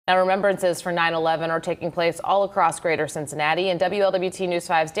Now, remembrances for 9/11 are taking place all across greater Cincinnati, and WLWT News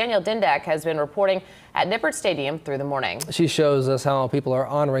 5's Danielle Dindak has been reporting at Nippert Stadium through the morning. She shows us how people are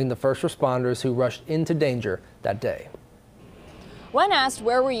honoring the first responders who rushed into danger that day. When asked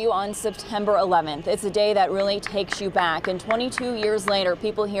where were you on September 11th, it's a day that really takes you back. And 22 years later,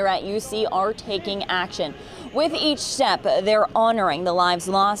 people here at UC are taking action. With each step, they're honoring the lives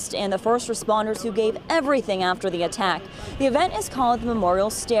lost and the first responders who gave everything after the attack. The event is called the Memorial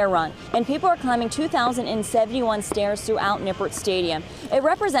Stair Run, and people are climbing 2,071 stairs throughout Nippert Stadium. It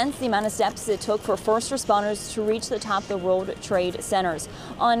represents the amount of steps it took for first responders to reach the top of the World Trade Centers.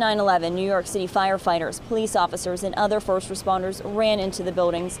 On 9/11, New York City firefighters, police officers, and other first responders ran into the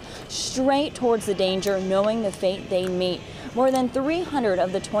buildings straight towards the danger, knowing the fate they'd meet. More than 300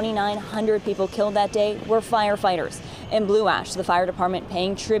 of the 2,900 people killed that day were firefighters. In Blue Ash, the fire department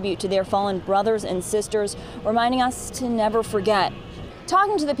paying tribute to their fallen brothers and sisters, reminding us to never forget.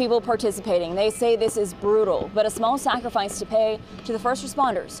 Talking to the people participating, they say this is brutal, but a small sacrifice to pay to the first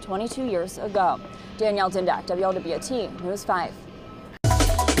responders 22 years ago. Danielle Dindak, WLWT News 5.